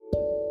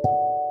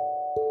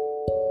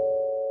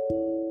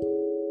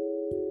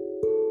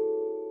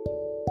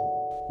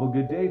Well,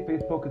 good day,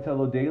 Faith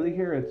Pocatello Daily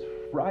here. It's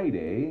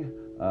Friday,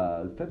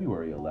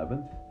 February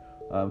 11th.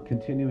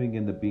 Continuing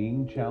in the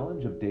Being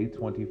Challenge of day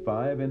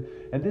 25. And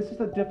this is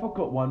a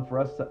difficult one for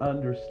us to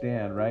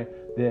understand, right?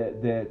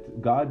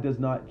 That God does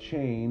not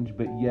change,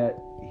 but yet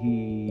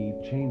He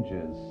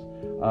changes.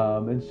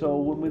 And so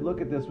when we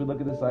look at this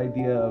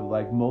idea of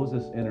like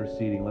Moses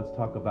interceding. Let's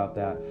talk about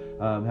that.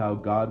 How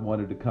God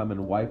wanted to come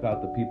and wipe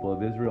out the people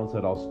of Israel and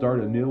said, I'll start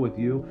anew with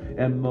you.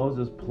 And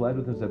Moses pled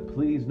with him and said,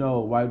 please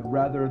no, I'd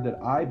rather that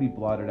I be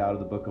blotted out of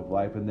the book of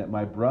life and that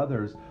my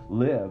brothers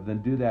live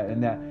than do that.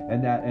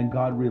 And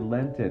God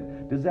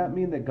relented. Does that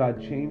mean that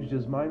God changed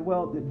his mind?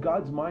 Well,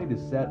 God's mind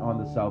is set on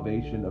the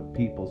salvation of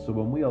people. So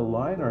when we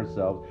align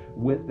ourselves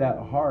with that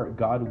heart,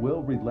 God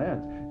will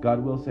relent.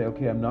 God will say,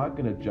 okay, I'm not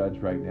going to judge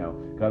right now.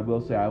 God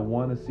will say, I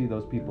want to see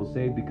those people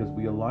saved, because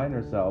we align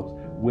ourselves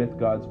with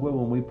God's will.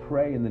 When we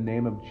pray in the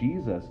name of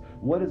Jesus,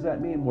 what does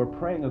that mean? We're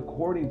praying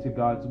according to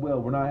God's will.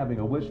 We're not having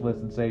a wish list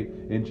and say,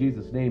 in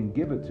Jesus' name,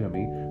 give it to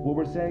me. What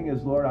we're saying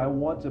is, Lord, I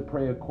want to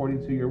pray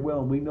according to your will.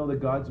 And we know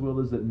that God's will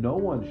is that no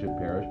one should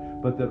perish,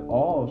 but that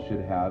all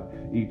should have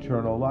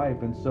eternal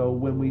life. And so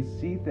when we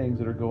see things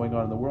that are going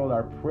on in the world,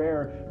 our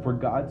prayer for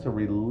God to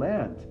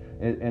relent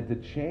and to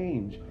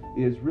change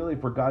is really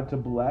for God to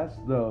bless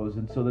those,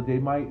 and so that they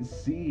might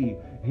see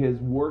his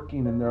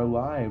working in their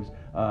lives,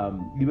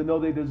 even though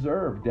they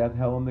deserve death,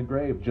 hell, and the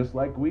grave, just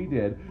like we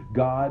did.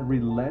 God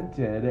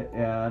relented,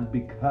 and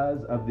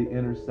because of the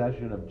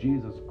intercession of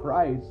Jesus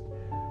Christ,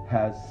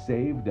 has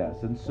saved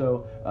us. And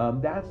so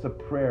that's a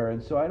prayer.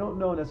 And so I don't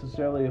know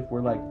necessarily if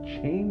we're like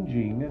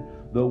changing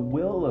the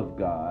will of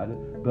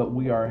God, but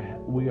we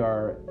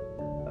are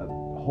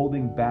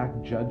holding back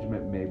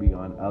judgment maybe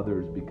on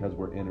others because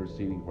we're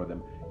interceding for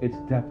them. It's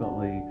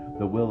definitely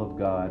the will of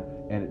God,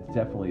 and it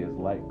definitely is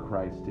like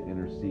Christ to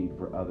intercede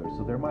for others.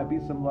 So there might be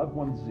some loved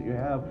ones that you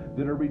have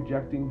that are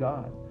rejecting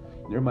God.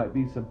 There might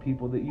be some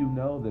people that you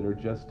know that are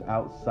just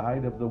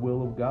outside of the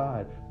will of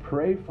God.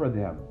 Pray for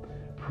them.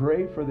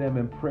 Pray for them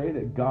and pray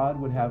that God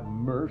would have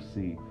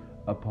mercy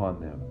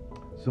upon them.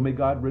 So may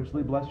God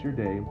richly bless your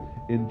day.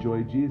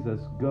 Enjoy Jesus.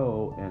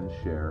 Go and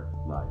share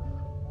life.